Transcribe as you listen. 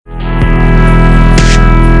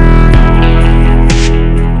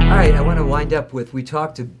wind up with, we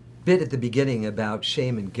talked a bit at the beginning about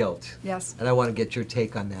shame and guilt. Yes. And I want to get your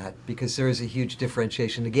take on that because there is a huge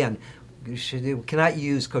differentiation. Again, you cannot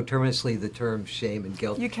use coterminously the term shame and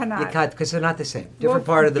guilt. You cannot. You can't, because they're not the same. Different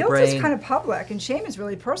part of the brain. Guilt is kind of public, and shame is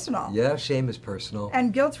really personal. Yeah, shame is personal.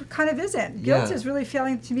 And guilt kind of isn't. Guilt Yeah. is really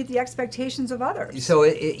failing to meet the expectations of others. So,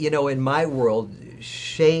 in my world,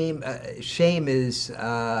 shame is,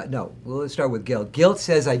 no, well, let's start with guilt. Guilt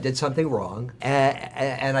says I did something wrong,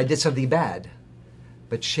 and I did something bad.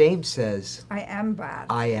 But shame says, I am bad.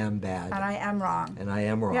 I am bad. And I am wrong. And I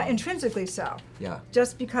am wrong. Yeah, intrinsically so. Yeah.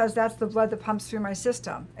 Just because that's the blood that pumps through my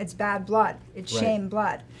system. It's bad blood. It's Right. shame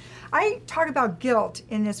blood. I talk about guilt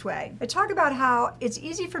in this way. I talk about how it's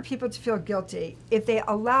easy for people to feel guilty if they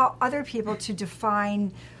allow other people to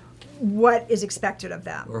define what is expected of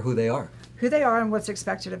them. Or who they are. Who they are and what's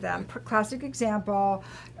expected of them. Classic example,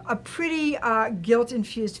 a pretty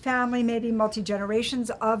guilt-infused family, maybe multi-generations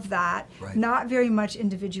of that, Right. not very much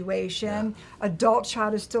individuation. Adult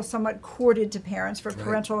child is still somewhat courted to parents for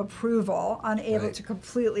parental approval, unable Right. to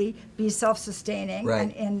completely be self-sustaining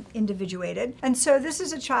Right. and individuated. And so this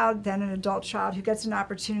is a child, then an adult child, who gets an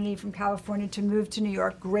opportunity from California to move to New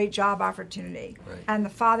York, great job opportunity. Right. And the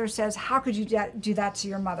father says, how could you do that to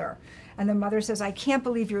your mother? And the mother says, I can't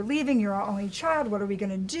believe you're leaving. You're our only child. What are we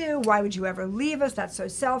going to do? Why would you ever leave us? That's so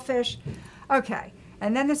selfish. Okay.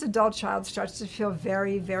 And then this adult child starts to feel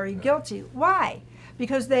very, very guilty. Why?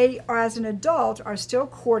 Because they, are, as an adult, are still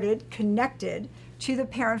courted, connected to the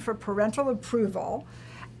parent for parental approval.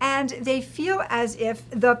 And they feel as if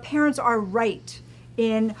the parents are right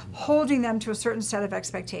in holding them to a certain set of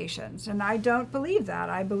expectations. And I don't believe that.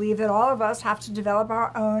 I believe that all of us have to develop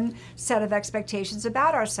our own set of expectations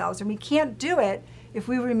about ourselves. And we can't do it if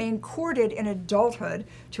we remain courted in adulthood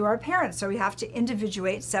to our parents. So we have to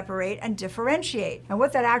individuate, separate, and differentiate. And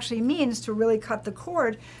what that actually means, to really cut the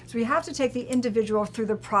cord, is we have to take the individual through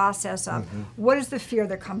the process of what is the fear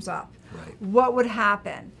that comes up? Right. What would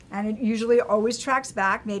happen? And it usually always tracks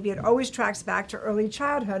back, maybe it always tracks back to early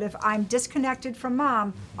childhood. If I'm disconnected from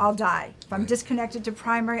mom, I'll die. If I'm disconnected to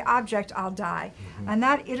primary object, I'll die. And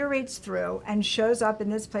that iterates through and shows up in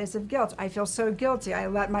this place of guilt. I feel so guilty, I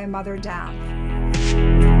let my mother down.